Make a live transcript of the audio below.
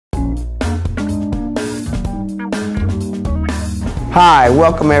Hi,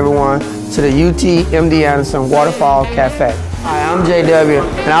 welcome everyone to the UT MD Anderson Waterfall Café. Hi, I'm JW,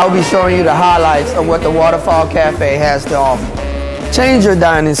 and I will be showing you the highlights of what the Waterfall Café has to offer. Change your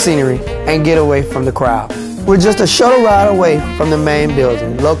dining scenery and get away from the crowd. We're just a shuttle ride away from the main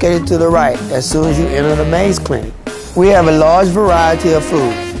building, located to the right as soon as you enter the Maze Clinic. We have a large variety of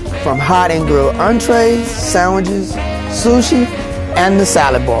foods, from hot and grilled entrees, sandwiches, sushi, and the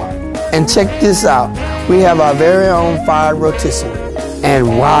salad bar. And check this out, we have our very own fired rotisserie. And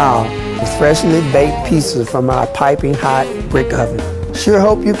wow, the freshly baked pizzas from our piping hot brick oven. Sure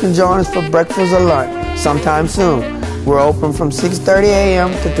hope you can join us for breakfast or lunch sometime soon. We're open from 6:30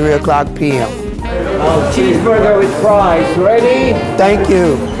 a.m. to 3 o'clock p.m. Cheeseburger with fries, ready? Thank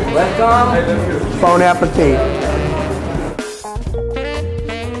you. Welcome. Bon appetit.